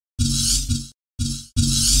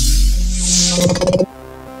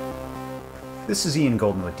This is Ian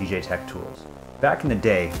Golden with DJ Tech Tools. Back in the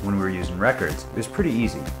day when we were using records, it was pretty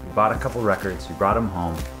easy. You bought a couple records, you brought them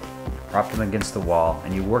home, propped them against the wall,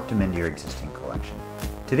 and you worked them into your existing collection.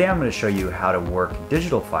 Today I'm going to show you how to work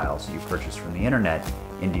digital files you purchased from the internet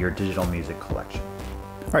into your digital music collection.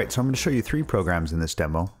 Alright, so I'm going to show you three programs in this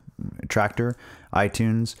demo: Traktor,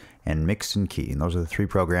 iTunes, and Mixed In Key. And those are the three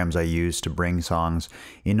programs I use to bring songs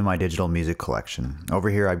into my digital music collection.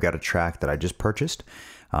 Over here I've got a track that I just purchased.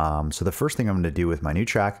 So the first thing I'm going to do with my new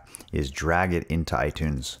track is drag it into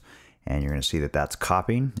iTunes. And you're going to see that that's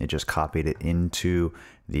copying. It just copied it into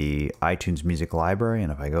the iTunes music library.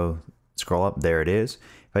 And if I go scroll up, there it is.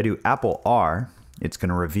 If I do Apple R, it's going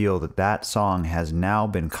to reveal that that song has now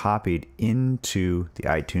been copied into the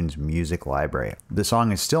iTunes music library. The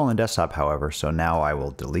song is still on the desktop, however, so now I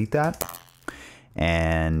will delete that.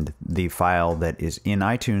 And the file that is in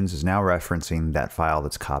iTunes is now referencing that file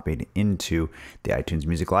that's copied into the iTunes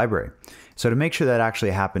music library. So to make sure that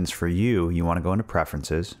actually happens for you, you want to go into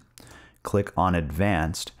Preferences, click on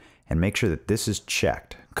Advanced, and make sure that this is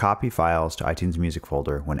checked. Copy files to iTunes music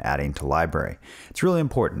folder when adding to library. It's really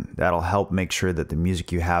important. That'll help make sure that the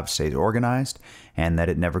music you have stays organized and that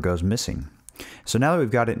it never goes missing. So now that we've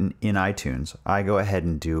got it in iTunes, I go ahead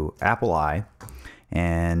and do Apple I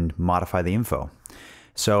and modify the info.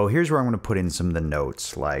 So here's where I'm going to put in some of the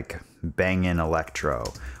notes, like bangin'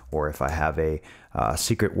 electro, or if I have a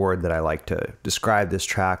secret word that I like to describe this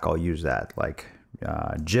track, I'll use that, like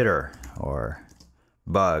jitter or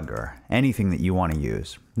bug or anything that you want to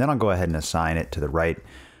use. Then I'll go ahead and assign it to the right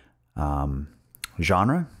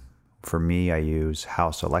genre. For me, I use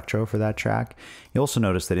house electro for that track. You'll also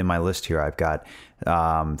notice that in my list here, I've got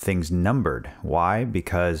things numbered. Why?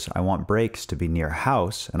 Because I want breaks to be near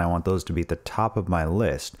house, and I want those to be at the top of my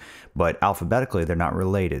list, but alphabetically, they're not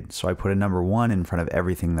related. So I put a number 1 in front of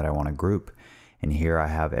everything that I want to group. And here I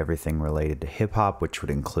have everything related to hip hop, which would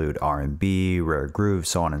include R&B, rare groove,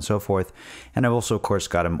 so on and so forth. And I've also, of course,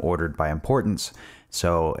 got them ordered by importance.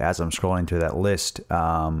 So as I'm scrolling through that list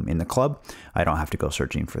in the club, I don't have to go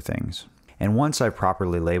searching for things. And once I've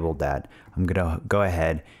properly labeled that, I'm going to go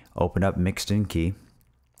ahead, open up Mixed In Key.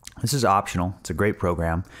 This is optional. It's a great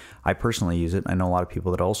program. I personally use it. I know a lot of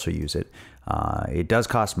people that also use it. It does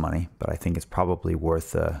cost money, but I think it's probably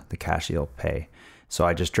worth the cash you'll pay. So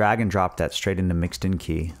I just drag and drop that straight into Mixed In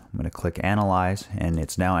Key. I'm going to click Analyze, and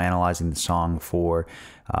it's now analyzing the song for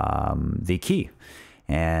the key.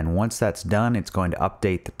 And once that's done, it's going to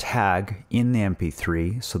update the tag in the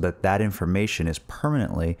MP3 so that that information is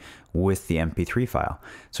permanently with the MP3 file.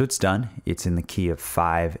 So it's done. It's in the key of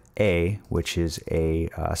 5A, which is a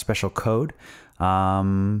special code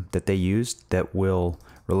that they used that will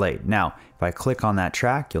relate. Now, if I click on that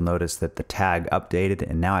track, you'll notice that the tag updated,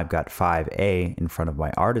 and now I've got 5A in front of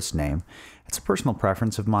my artist name. It's a personal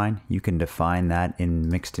preference of mine. You can define that in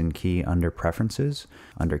Mixed In Key under Preferences,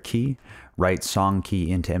 under Key, write song key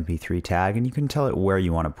into MP3 tag, and you can tell it where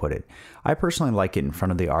you want to put it. I personally like it in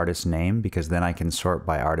front of the artist name because then I can sort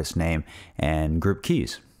by artist name and group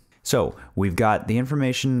keys. So we've got the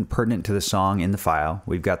information pertinent to the song in the file.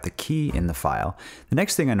 We've got the key in the file. The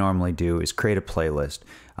next thing I normally do is create a playlist,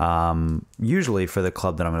 usually for the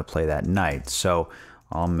club that I'm going to play that night. So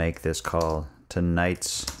I'll make this called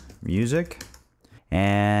Tonight's Music.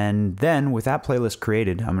 And then with that playlist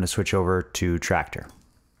created, I'm going to switch over to Traktor.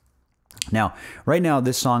 Now, right now,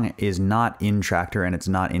 this song is not in Traktor, and it's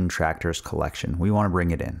not in Traktor's collection. We want to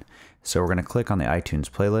bring it in. So we're going to click on the iTunes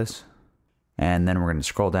playlist, and then we're going to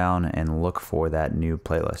scroll down and look for that new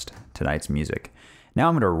playlist, Tonight's Music. Now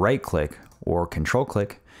I'm going to right-click or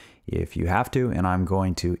control-click if you have to, and I'm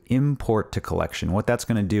going to import to collection. What that's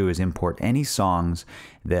going to do is import any songs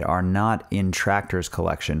that are not in Traktor's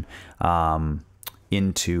collection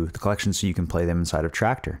into the collection so you can play them inside of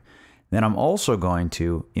Traktor. Then I'm also going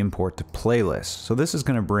to import to playlists. So this is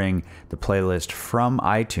going to bring the playlist from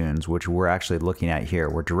iTunes, which we're actually looking at here.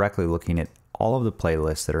 We're directly looking at all of the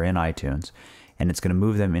playlists that are in iTunes, and it's going to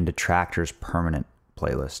move them into Traktor's permanent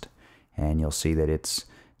playlist. And you'll see that it's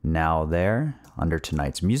now there under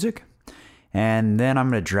Tonight's Music. And then I'm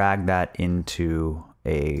going to drag that into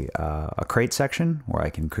a crate section where I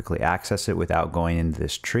can quickly access it without going into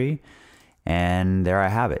this tree. And there I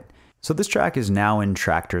have it. So this track is now in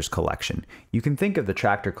Traktor's collection. You can think of the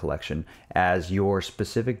Traktor collection as your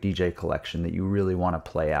specific DJ collection that you really want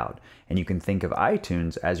to play out. And you can think of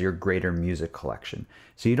iTunes as your greater music collection.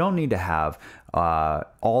 So you don't need to have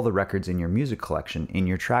all the records in your music collection in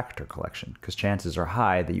your Traktor collection, because chances are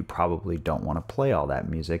high that you probably don't want to play all that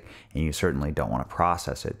music, and you certainly don't want to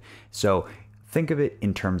process it. So Think of it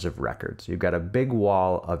in terms of records. You've got a big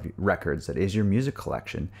wall of records that is your music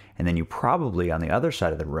collection, and then you probably on the other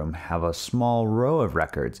side of the room have a small row of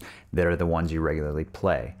records that are the ones you regularly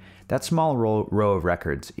play. That small row of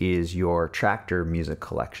records is your Traktor music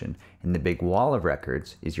collection, and the big wall of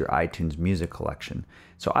records is your iTunes music collection.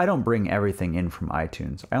 So I don't bring everything in from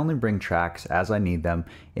iTunes. I only bring tracks as I need them,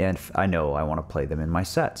 and I know I want to play them in my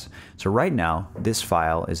sets. So right now, this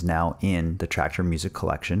file is now in the Traktor music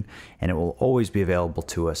collection, and it will always be available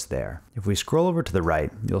to us there. If we scroll over to the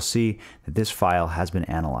right, you'll see that this file has been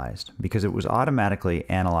analyzed because it was automatically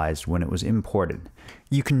analyzed when it was imported.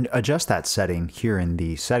 You can adjust that setting here in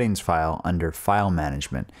the settings file under File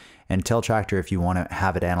Management and tell Traktor if you want to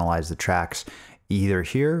have it analyze the tracks either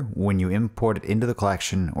here when you import it into the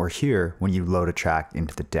collection or here when you load a track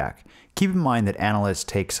into the deck. Keep in mind that Analyst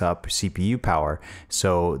takes up CPU power,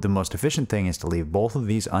 so the most efficient thing is to leave both of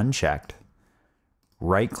these unchecked,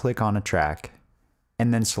 right-click on a track,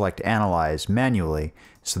 and then select Analyze manually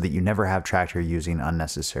so that you never have Traktor using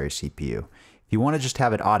unnecessary CPU. If you want to just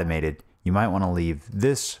have it automated, you might want to leave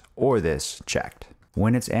this or this checked.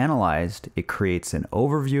 When it's analyzed, it creates an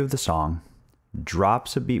overview of the song,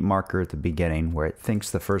 drops a beat marker at the beginning where it thinks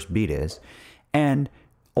the first beat is, and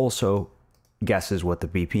also guesses what the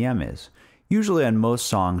BPM is. Usually on most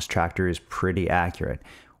songs, Traktor is pretty accurate.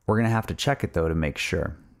 We're going to have to check it though to make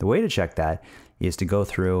sure. The way to check that is to go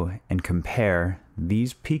through and compare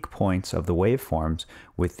these peak points of the waveforms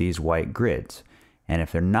with these white grids. And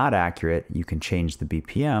if they're not accurate, you can change the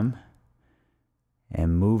BPM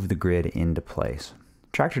and move the grid into place.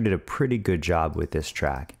 Traktor did a pretty good job with this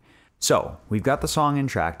track. So, we've got the song in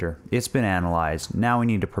Traktor, it's been analyzed, now we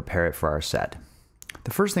need to prepare it for our set.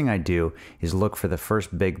 The first thing I do is look for the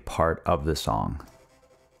first big part of the song.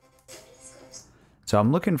 So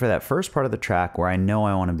I'm looking for that first part of the track where I know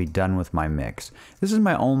I want to be done with my mix. This is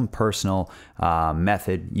my own personal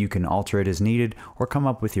method. You can alter it as needed or come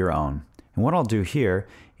up with your own. And what I'll do here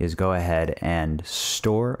is go ahead and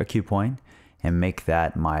store a cue point and make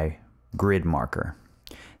that my grid marker.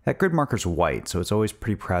 That grid marker is white, so it's always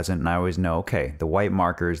pretty present, and I always know, okay, the white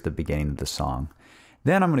marker is the beginning of the song.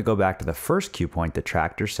 Then I'm going to go back to the first cue point the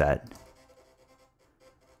Traktor set,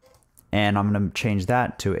 and I'm going to change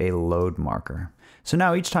that to a load marker. So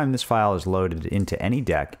now each time this file is loaded into any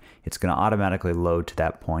deck, it's going to automatically load to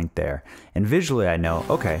that point there. And visually I know,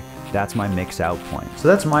 okay, that's my mix out point. So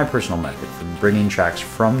that's my personal method for bringing tracks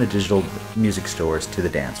from the digital music stores to the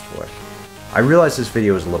dance floor. I realize this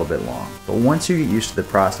video is a little bit long, but once you get used to the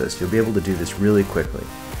process, you'll be able to do this really quickly.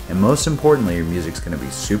 And most importantly, your music's going to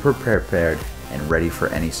be super prepared and ready for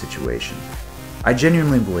any situation. I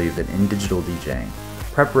genuinely believe that in digital DJing,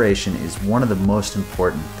 preparation is one of the most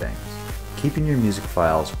important things. Keeping your music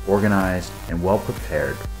files organized and well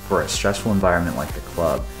prepared for a stressful environment like the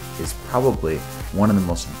club is probably one of the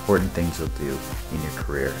most important things you'll do in your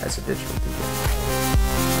career as a digital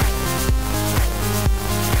DJ.